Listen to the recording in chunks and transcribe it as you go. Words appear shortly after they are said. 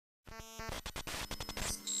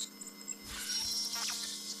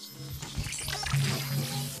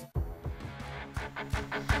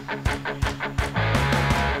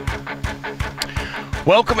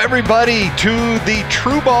Welcome everybody to the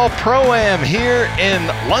True Ball Pro-Am here in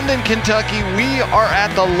London, Kentucky. We are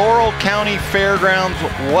at the Laurel County Fairgrounds.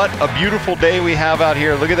 What a beautiful day we have out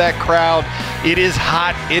here. Look at that crowd. It is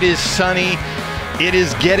hot, it is sunny, it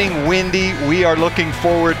is getting windy. We are looking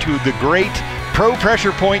forward to the great Pro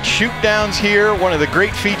Pressure Point Shootdowns here, one of the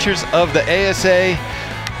great features of the ASA.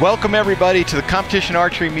 Welcome everybody to the Competition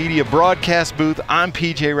Archery Media broadcast booth. I'm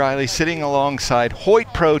PJ Riley, sitting alongside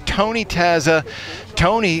Hoyt Pro Tony Tazza.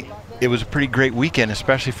 Tony, it was a pretty great weekend,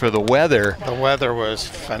 especially for the weather. The weather was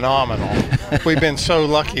phenomenal. We've been so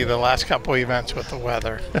lucky the last couple events with the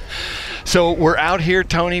weather. So we're out here,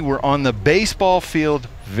 Tony. We're on the baseball field.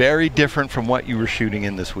 Very different from what you were shooting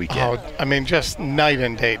in this weekend. Oh, I mean, just night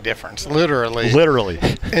and day difference, literally. Literally.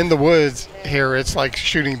 In the woods here, it's like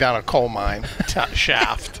shooting down a coal mine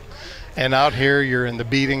shaft. And out here, you're in the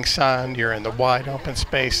beating sun, you're in the wide open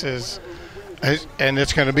spaces, and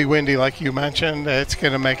it's going to be windy, like you mentioned. It's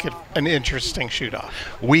going to make it an interesting shoot-off.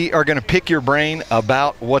 We are going to pick your brain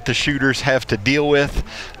about what the shooters have to deal with.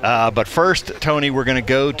 But first, Tony, we're going to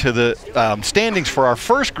go to the standings for our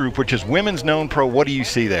first group, which is Women's Known Pro. What do you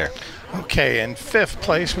see there? Okay, in 5th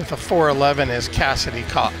place with a 411 is Cassidy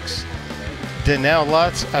Cox. Danelle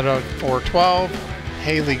Lutz at a 412.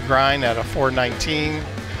 Haly Grine at a 419.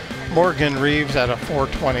 Morgan Rives at a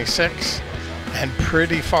 426. And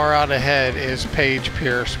pretty far out ahead is Paige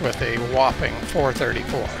Pearce with a whopping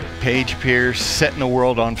 434. Paige Pearce setting the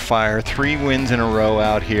world on fire. 3 wins in a row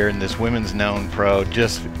out here in this Women's Known Pro.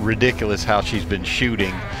 Just ridiculous how she's been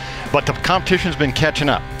shooting. But the competition's been catching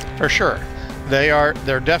up. For sure.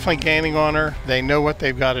 They're definitely gaining on her. They know what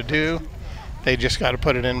they've got to do. They just got to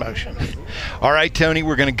put it in motion. All right, Tony,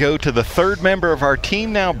 we're going to go to the third member of our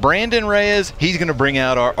team now, Brandon Reyes. He's going to bring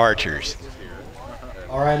out our archers.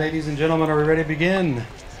 All right, ladies and gentlemen, are we ready to begin?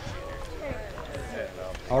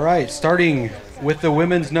 All right, starting with the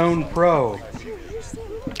Women's Known Pro.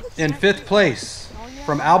 In 5th place,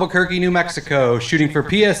 from Albuquerque, New Mexico, shooting for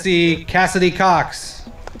PSE, Cassidy Cox.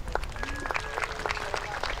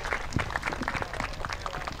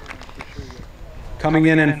 Coming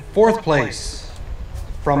in 4th place,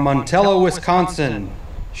 from Montello, Wisconsin,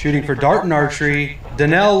 shooting for Darton Archery,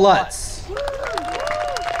 Danelle Lutz.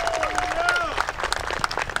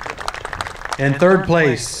 In 3rd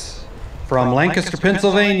place, from Lancaster,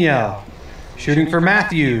 Pennsylvania, shooting for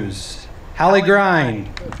Matthews, Haly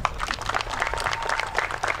Grine.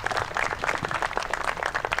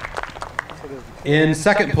 In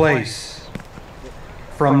 2nd place,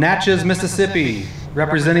 from Natchez, Mississippi,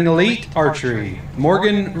 representing Elite Archery,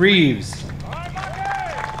 Morgan Rives.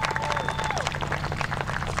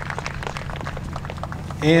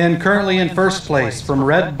 And currently in 1st place, from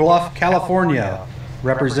Red Bluff, California,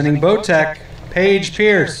 representing Bowtech, Paige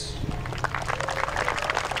Pearce.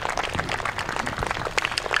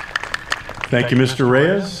 Thank you, Mr.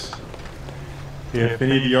 Reyes. If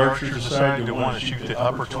any of the archers decide to want to shoot the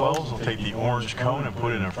upper 12s, they'll take the orange cone and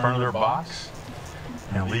put it in front of their box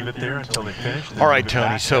and leave it there until they finish. All right,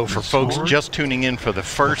 Tony, so for folks just tuning in for the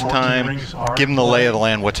first time, give them the lay of the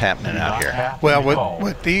land, what's happening out here. Well,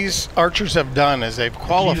 what these archers have done is they've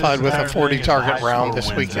qualified with a 40 target round this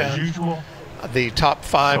weekend. The top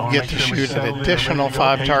 5 get to shoot an additional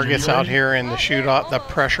 5 targets out here in the shoot-off, the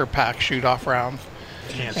pressure pack shoot-off round.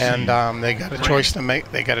 And they got a choice to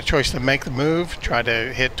make. They got a choice to make the move, try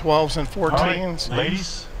to hit 12s and 14s.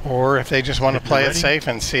 Ladies, or if they just want to play it safe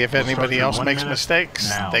and see if anybody else makes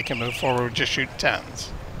mistakes, they can move forward with just shoot 10s.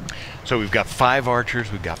 So we've got 5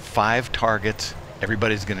 archers, we've got 5 targets.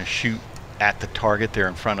 Everybody's going to shoot at the target they're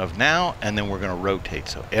in front of now, and then we're going to rotate.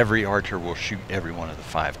 So every archer will shoot every one of the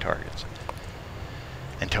 5 targets.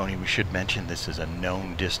 And Tony, we should mention this is a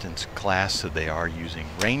known distance class, so they are using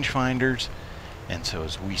rangefinders. And so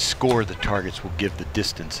as we score the targets, we'll give the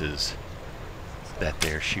distances that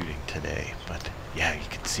they're shooting today. But yeah, you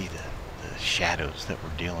can see the shadows that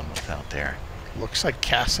we're dealing with out there. Looks like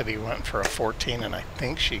Cassidy went for a 14, and I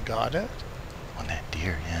think she got it. On that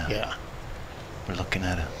deer, yeah. Yeah. We're looking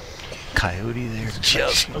at a coyote there,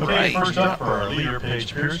 just okay, right. First up for our leader,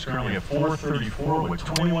 Paige Pearce, currently a 434 with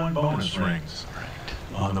 21 bonus rings. Right.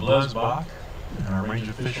 On the Blez Bach, and our range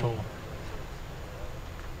official,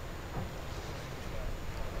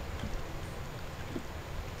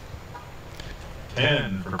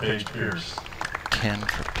 $10 for Paige Pearce. 10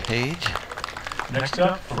 for Paige. Next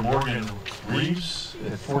up for Morgan Rives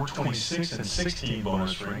at 426 and 16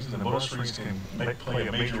 bonus rings. And the bonus rings can play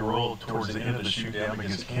a major role towards the end of the shootdown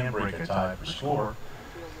because it can break a tie for score.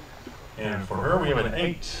 And for her, we have an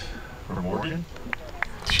 8 for Morgan.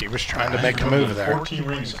 She was trying to make a move there. 14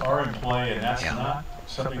 rings are in play, and that's not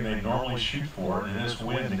something they normally shoot for. And in this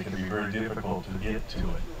wind, it can be very difficult to get to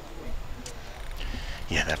it.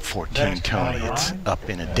 Yeah, that 14, Tony, it's up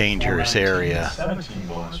in a dangerous area. 17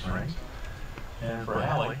 bonus rings. And for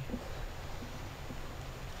Haly.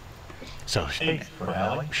 So, 8 for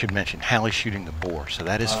Haly. should mention, Haly shooting the boar, so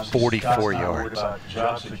that is 44 yards.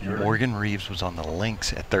 Morgan Rives was on the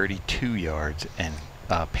links at 32 yards, and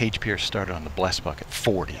Paige Pearce started on the blessed buck at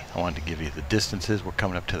 40. I wanted to give you the distances. We're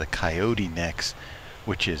coming up to the Coyote next,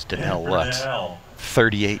 which is Danelle Lutz,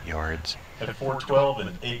 38 yards. At 412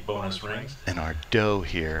 and 8 bonus rings. And our doe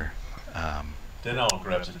here Danelle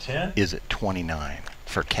grabs a 10. is at 29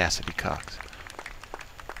 for Cassidy Cox.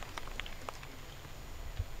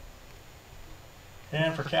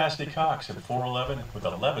 And for Cassidy Cox at 411 with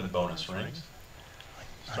 11 bonus rings.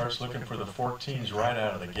 Starts looking for the 14s right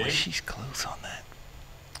out of the gate. She's close on that.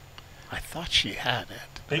 I thought she had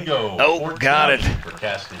it. Bingo. Oh, got it. For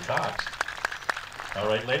Cassidy Cox. All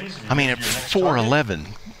right, ladies. I mean, at 411,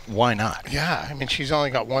 why not? Yeah, I mean, she's only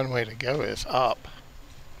got one way to go, is up.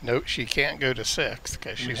 Note she can't go to 6th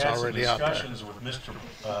because she's already out there. We've had some discussions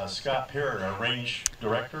with Mr. Scott Perry, our range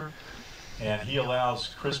director, and he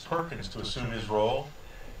allows Chris Perkins to assume his role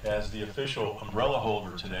as the official umbrella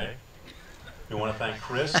holder today. We want to thank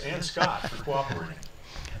Chris and Scott for cooperating.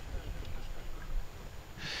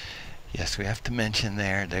 Yes, we have to mention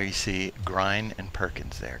there you see Grine and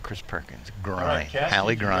Perkins there. Chris Perkins, Grine, right, Cassidy,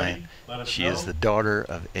 Haly Grine. She is know. the daughter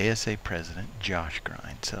of ASA President Josh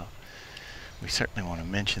Grine. So we certainly want to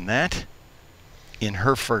mention that in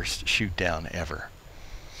her first shoot down ever.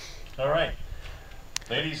 All right.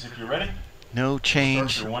 Ladies, if you're ready. No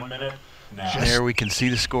change. Start your 1 minute now. There we can see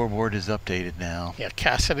the scoreboard is updated now. Yeah,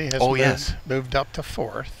 Cassidy has moved up to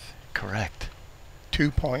 4th. Correct.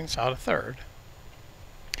 2 points out of 3rd.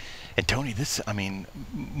 And Tony, this, I mean,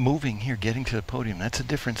 moving here, getting to the podium, that's a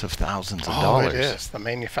difference of thousands of Oh, dollars. it is. The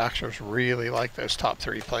manufacturers really like those top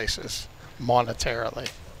 3 places monetarily.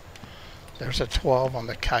 There's a 12 on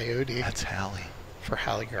the Coyote. That's Haly. For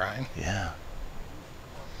Haly Grine. Yeah.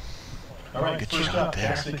 All right, Good first shot up, there.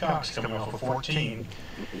 Cassidy Cox coming off of 14.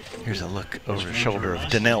 Here's a look over the shoulder of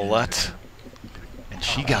Danelle Lutz. And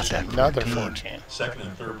she got that Another 14. 14. Second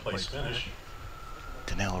and third place finish.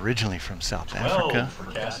 Danelle originally from South 12 Africa.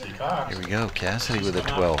 for Cassidy Cox. Here we go, Cassidy with a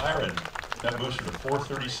She's 12. firing. That moves her to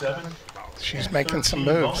 437. She's and making some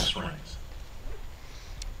 13 moves. bonus rings.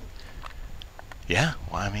 Yeah,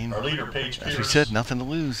 well, I mean, Our leader, Paige as we Pearce, said, nothing to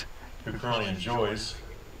lose. who currently enjoys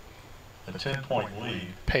a 10-point lead,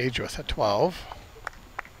 Paige with a 12.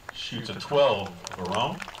 shoots a 12 of her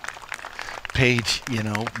own. Paige, you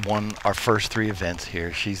know, won our first 3 events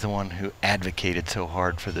here. She's the one who advocated so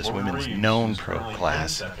hard for this Morgan women's Rives known is pro currently in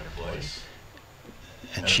class. second place.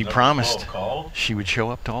 And Has she number promised 12 called she would show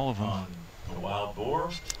up to all of them. on the wild boar.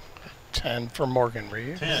 10 for Morgan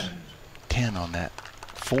Rives. 10. 10 on that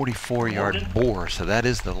 44-yard Morgan. boar, so that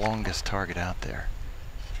is the longest target out there.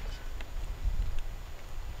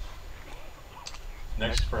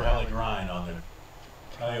 Next for Haly Grine on the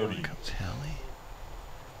Coyote. Comes Haly.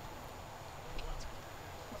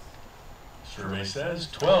 Survey says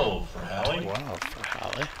 12 for Haly. 12 for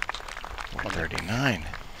Haly. 139.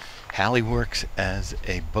 Haly works as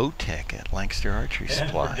a boat tech at Lancaster Archery And for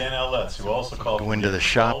Supply. Danelle Lutz, who also called Go for into the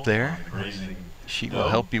shop 12 there. on the grazing She doe. will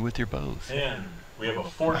help you with your bows. And we have a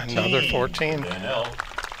 14. Another 14. for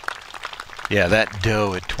Danelle. Yeah, that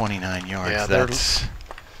doe at 29 yards. Yeah, that's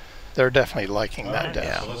They're definitely liking All that right,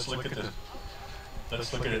 down. so let's look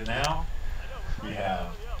at it now. We have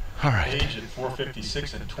all right. Paige at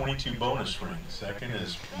 456 and 22 bonus rings. Second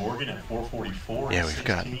is Morgan at 444 Yeah, and we've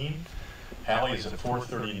got 16. Haly is at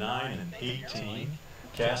 439 and 18.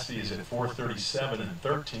 Cassidy is at 437 and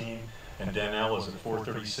 13. And Danelle is at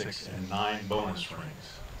 436 and 9 bonus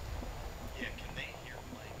rings.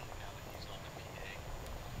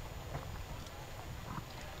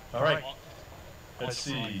 All right. Let's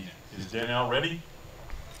see. Is Danelle ready?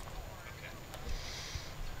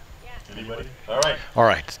 Anybody? All right. All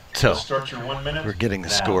right, so Let's start your 1 minute. we're getting the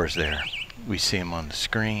now. scores there. We see them on the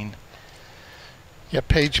screen. Yeah,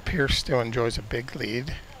 Paige Pearce still enjoys a big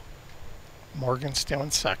lead. Morgan still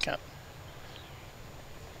in second.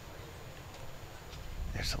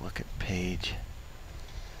 There's a look at Paige.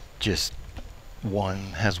 Just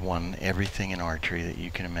has won everything in archery that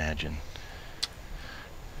you can imagine.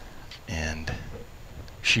 And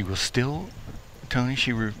she will still, Tony,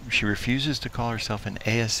 she refuses to call herself an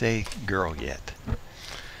ASA girl yet.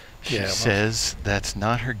 She Yeah, well- says that's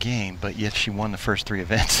not her game, but yet she won the first 3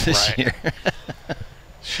 events this Right. year.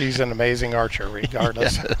 She's an amazing archer,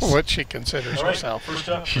 regardless of what she considers herself.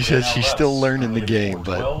 She says she's still learning the game,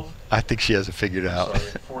 but I think she has it figured out.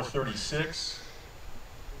 436.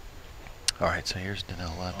 All right, so here's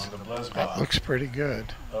Danelle Lutz. That looks pretty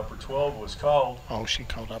good. Upper 12 was called. Oh, she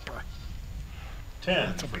called upper.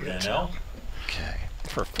 10 for Danelle. Okay.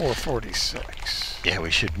 For 446. Yeah, we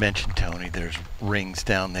should mention, Tony, there's rings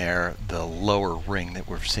down there. The lower ring that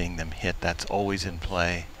we're seeing them hit, that's always in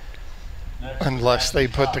play. Unless they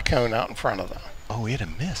put the cone out in front of them. Oh, we had a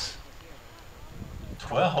miss.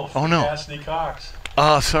 12 Oh, no. Cassidy Cox.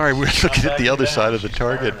 Oh, sorry, we're looking at the other side of the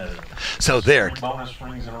target. So there,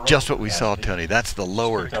 just what we saw, Tony. That's the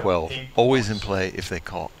lower 12. Always in play. If they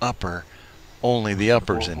call upper, only the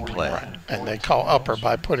upper's in play. Right. And they call upper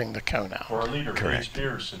by putting the cone out. For our leader, Correct. Paige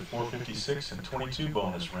Pearce at 456 and 22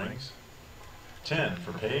 bonus rings. 10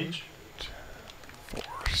 for Paige.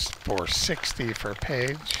 460 for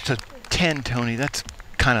Paige. So 10, Tony, that's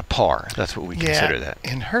kind of par. That's what we consider that.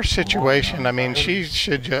 In her situation, I mean, she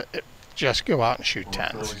should just go out and shoot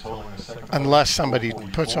 10s. Unless somebody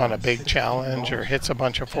puts on a big challenge or hits a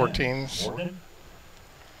bunch of 14s.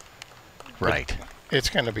 Right. It's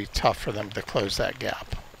going to be tough for them to close that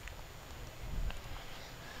gap.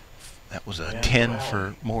 That was a 10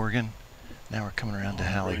 for Morgan. Now we're coming around to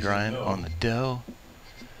Haly Grine on the dough.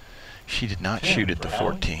 She did not shoot at the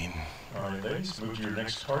 14. All right, ladies, move to your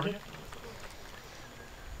next target.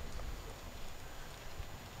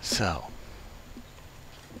 So, All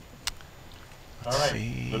let's right,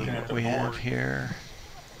 see looking at what the we board. have here.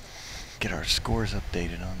 Get our scores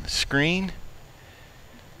updated on the screen.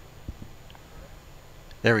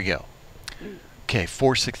 There we go. Okay,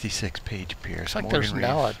 466, Paige Pearce. It's like Morgan there's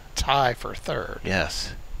now a Rives. tie for third.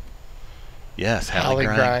 Yes. Yes, Haly Haly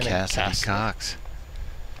Grine, Grine and Cassidy Cassidy. Cox.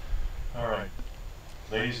 All right,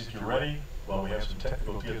 ladies, if you're ready, while we have some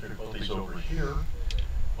technical difficulties over here,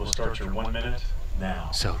 we'll start your 1 minute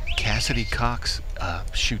now. So Cassidy Cox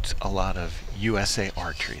shoots a lot of USA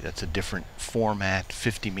archery. That's a different format,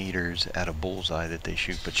 50 meters at a bullseye that they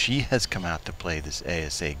shoot. But she has come out to play this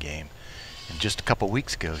ASA game. And just a couple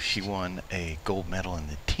weeks ago, she won a gold medal in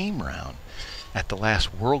the team round at the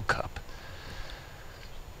last World Cup.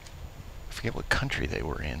 I forget what country they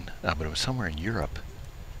were in, but it was somewhere in Europe.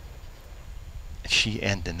 She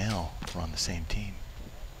and Danelle were on the same team.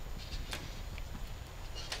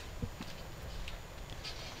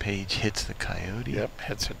 Paige hits the coyote. Yep,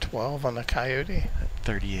 hits a 12 on the coyote.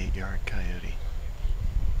 38-yard coyote.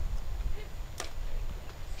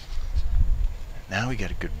 Now we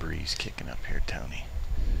got a good breeze kicking up here, Tony.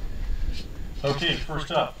 Okay,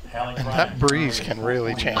 first up, Haly And Grine. that breeze can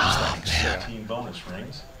really change things. man. too. 15 bonus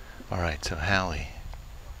rings. All right, so Haly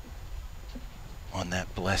on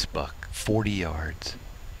that bless buck, 40 yards.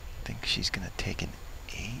 I think she's going to take an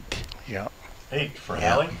 8. Yep. 8 for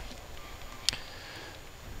Yeah. Haly.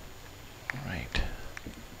 All right.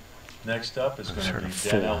 Next up is going to Sort be of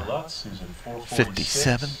Danelle 4. Lutz, who's at 446.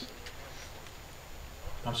 57.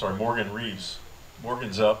 I'm sorry, Morgan Rives.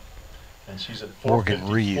 Morgan's up, and she's at Morgan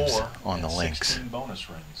 454 Reeves on the and links. 16 bonus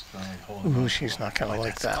rings. Currently holding Ooh, on she's not going to Boy,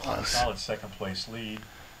 like that's that one. a solid second place lead.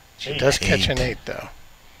 She 8 does catch an 8. 8, though.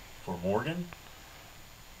 for Morgan.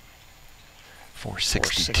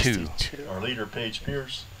 462. 462. Our leader, Paige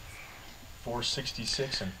Pearce,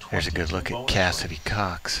 466 and 20. There's a good look at Cassidy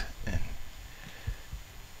Cox. And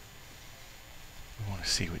we want to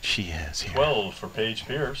see what she has here. 12 for Paige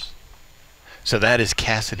Pearce. So that is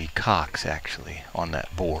Cassidy Cox, actually, on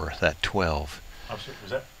that boar. That 12 I'm sorry,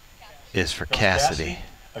 was that is for that was Cassidy.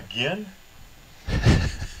 Again?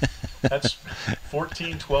 That's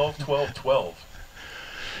 14, 12, 12, 12.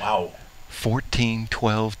 Wow. 14,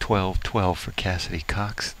 12, 12, 12 for Cassidy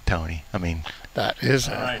Cox, Tony. I mean, That is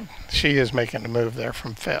All right. She is making a move there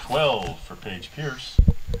from 5th. 12 for Paige Pearce.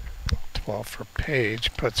 12 for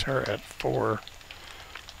Paige puts her at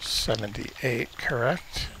 478,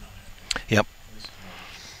 correct? yep.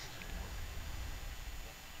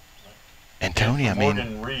 And Tony, I for mean,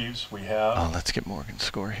 Morgan Reeves, we have oh, let's get Morgan's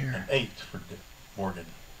score an here. 8 for Morgan.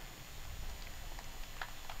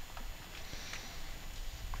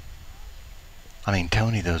 I mean,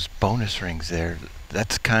 Tony, those bonus rings there,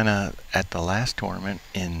 that's kind of at the last tournament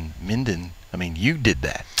in Minden. I mean, you did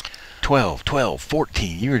that. 12, 12,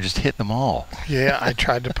 14. You were just hitting them all. Yeah, I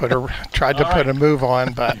tried to put a move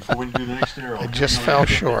on, but Before we do the next arrow, it just fell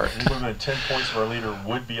short. Anyone within 10 points of our leader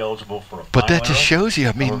would be eligible for a But that final just arrow. shows you,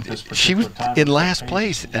 I However, mean, at this she was particular time, in the last Paige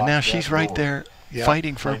place, is and now locked she's that right door. there Yep.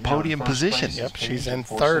 fighting for a Right now, in podium first position. place is Yep, Paige she's at in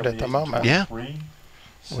third at the 478, moment. Yeah. 23.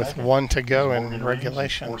 with Second 1 to go is in Morgan Reeves at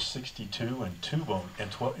regulation. 462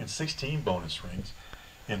 and 16 bonus rings.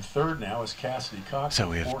 In third now is Cassidy Cox. So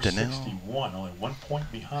we have Danelle. 461, only 1 point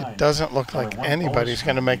behind. It doesn't look like Only one anybody's bonus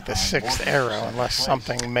going to make the behind 6th Morgan arrow in unless second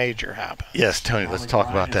something major happens. Yes, Tony, let's talk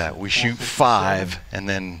about that. We shoot 5, and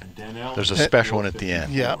then there's a special one at the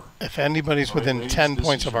end. Yeah, if anybody's within 10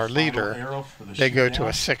 points of our leader, they go to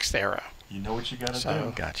a 6th arrow. You know what you got to So,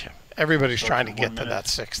 do. Gotcha. Everybody's trying to get to that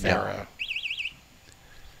 6th arrow.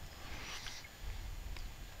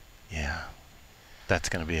 Yeah. That's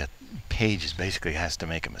going to be a Paige basically has to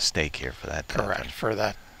make a mistake here for that to Correct,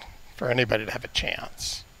 happen. for anybody to have a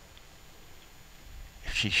chance.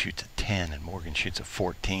 If she shoots a 10 and Morgan shoots a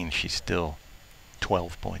 14, she's still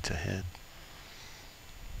 12 points ahead.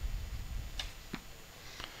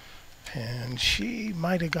 And she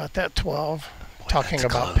might have got that 12. Boy, Talking that's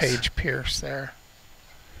about close. Paige Pearce there.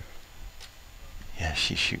 Yeah,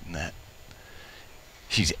 she's shooting that.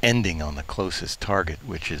 She's ending on the closest target,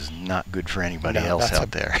 which is not good for anybody No, else that's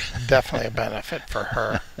out there. Definitely a benefit for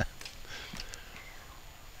her.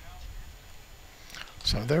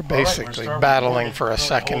 So they're basically battling for a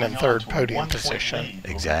second and third podium position.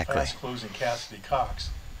 Exactly. Fast closing Cassidy Cox.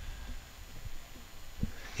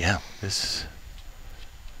 Yeah, this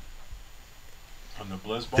On the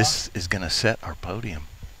Blizz box. this is going to set our podium.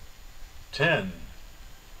 10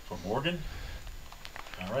 for Morgan.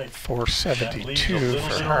 All right. 472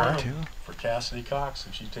 for her. For Cassidy Cox,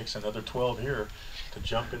 if she takes another 12 here to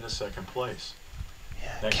jump into second place.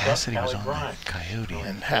 Yeah, Next up, Cassidy was Haly on Grine. that Coyote.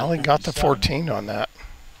 And Haly got the 14 on that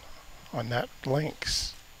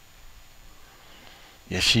Lynx.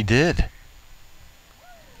 Yes, she did.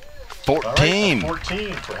 All right, 14.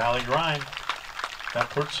 14 for Haly Grine. That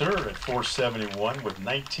puts her at 471 with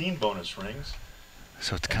 19 bonus rings.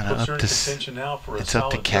 So it's And kind of puts her up in to contention now for a it's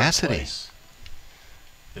up to solid third Cassidy. place.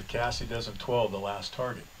 If Cassidy doesn't 12 the last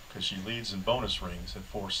target, because she leads in bonus rings at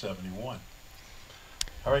 471.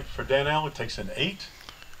 All right, for Danelle, it takes an 8.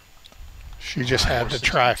 She just had to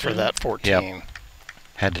try for that 14. Yep.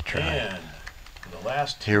 Had to try. And for the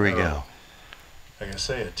last Here we arrow, go. Like I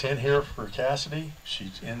say, a 10 here for Cassidy.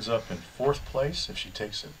 She ends up in 4th place. If she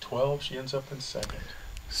takes a 12, she ends up in 2nd.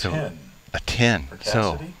 So 10 a 10. for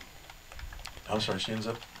So Cassidy. I'm sorry, she ends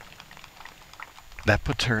up. that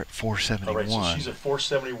puts her at All right, 471. so she's at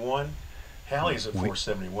 471. Haly's at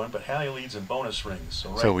 471, but Haly leads in bonus rings.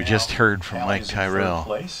 So, So we just heard from Haly's Mike in third Tyrell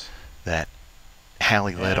place. that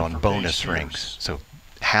Haly led And on for bonus Paige rings. Pearce. So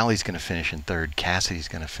Haly's going to finish in 3rd. Cassidy's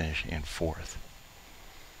going to finish in 4th.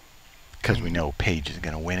 Because we know Paige is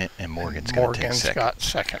going to win it and Morgan's going to take Morgan's 2nd. got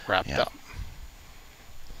 2nd wrapped Yeah. up.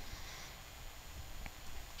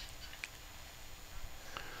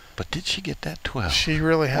 But did she get that 12? She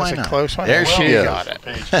really has Why a not? close one. There she is. Got it.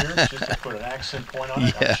 Paige Pearce, just to put an accent point on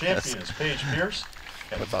it. Our Yes. champion is Paige Pearce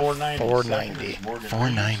at With a 490. 490. Second is Morgan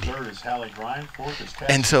 490. Rives. Third is Haly Grine. 4th is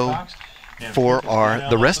Cassidy And so Cox. And for 5th is our Danelle.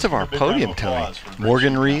 the rest of Let's our give a big round podium, of Tony, applause for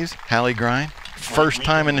Morgan Shootdown. Reeves, Haly Grine, first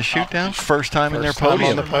time in the Shootdown, first time in their First time on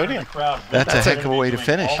podium. the podium. That's a heck of a way to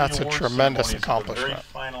finish. That's a tremendous accomplishment.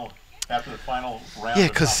 After the final round Yeah,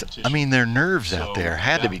 of because, I competition. mean, their nerves out So there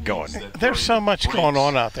had to that be means going. that There's so much breaks going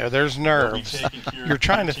on out there. There's will be nerves. taken care You're of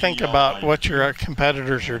trying to by think TR about by what your your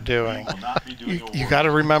competitors are doing. will not be doing You awards got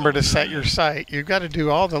to remember to until set the your end. sight. You've got to do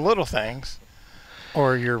all the little things,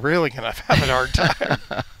 or you're really going to have a hard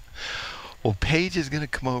time. Well, Paige is going to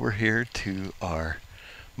come over here to our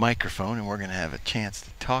microphone, and we're going to have a chance to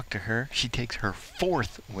talk to her. She takes her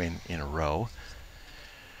 4th win in a row.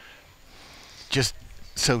 Just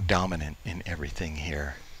so dominant in everything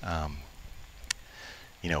here.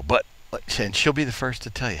 You know, but, and she'll be the first to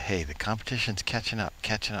tell you, hey, the competition's catching up.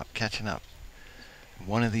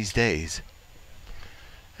 One of these days.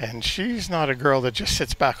 And she's not a girl that just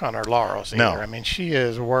sits back on her laurels either. No. I mean, she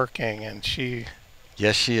is working, and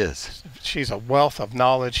Yes, she is. she's a wealth of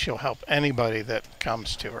knowledge. She'll help anybody that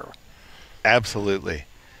comes to her. Absolutely.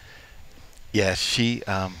 Yes, she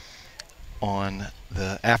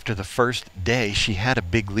after the first day, she had a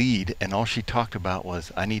big lead, and all she talked about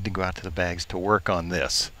was, I need to go out to the bags to work on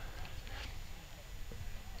this.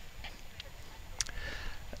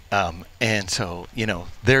 And so, you know,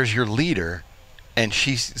 there's your leader, and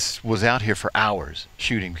she was out here for hours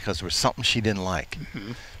shooting because there was something she didn't like.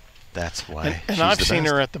 Mm-hmm. That's why And she's I've the seen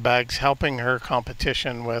best. her at the bags helping her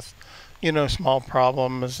competition with, small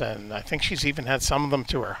problems, and I think she's even had some of them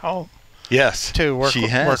to her home Yes, to work she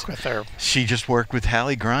with, has. work with her. She just worked with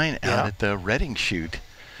Haly Grine out Yeah. at the Reading shoot,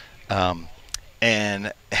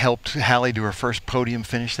 and helped Haly do her first podium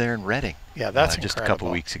finish there in Reading. Yeah, that's just a incredible.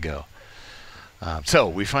 couple weeks ago. So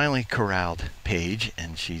we finally corralled Paige,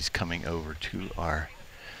 and she's coming over to our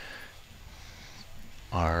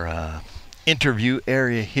interview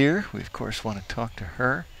area here. We of course want to talk to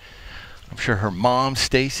her. I'm sure her mom,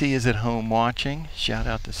 Stacy, is at home watching. Shout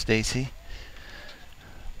out to Stacy.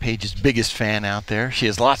 Paige's biggest fan out there. She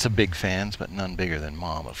has lots of big fans, but none bigger than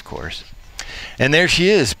Mom, of course. And there she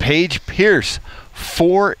is, Paige Pearce,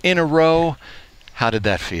 4 in a row. How did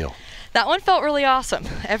that feel? That one felt really awesome.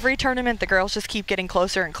 Every tournament, the girls just keep getting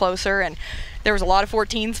closer and closer, and there was a lot of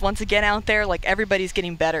 14s once again out there. Like, everybody's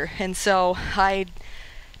getting better. And so I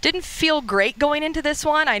didn't feel great going into this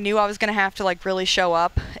one. I knew I was going to have to like really show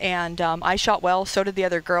up, and I shot well, so did the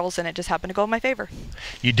other girls, and it just happened to go in my favor.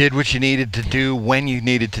 You did what you needed to do when you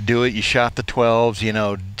needed to do it. You shot the 12s, you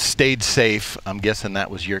know, stayed safe. I'm guessing that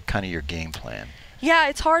was your kind of your game plan. Yeah,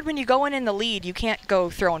 it's hard when you go in the lead. You can't go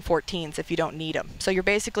throwing 14s if you don't need them. So you're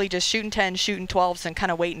basically just shooting 10s, shooting 12s, and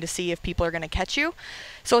kind of waiting to see if people are going to catch you.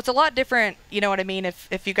 So it's a lot different, you know what I mean?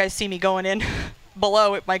 If you guys see me going in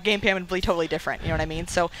below it, my game plan would be totally different, you know what I mean?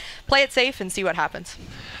 So play it safe and see what happens.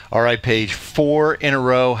 All right, Paige, 4 in a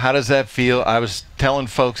row. How does that feel? I was telling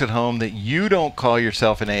folks at home that you don't call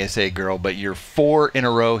yourself an ASA girl, but you're 4 in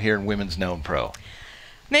a row here in Women's Known Pro.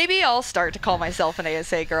 Maybe I'll start to call myself an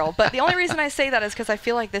ASA girl, but the only reason I say that is because I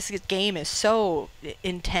feel like this game is so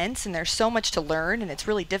intense and there's so much to learn, and it's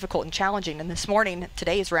really difficult and challenging, and this morning,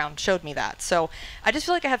 today's round showed me that. So I just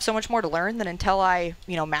feel like I have so much more to learn that until I,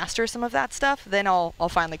 you know, master some of that stuff, then I'll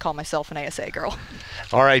finally call myself an ASA girl.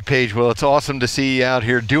 All right, Paige, well, it's awesome to see you out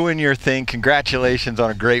here doing your thing. Congratulations on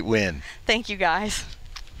a great win. Thank you, guys.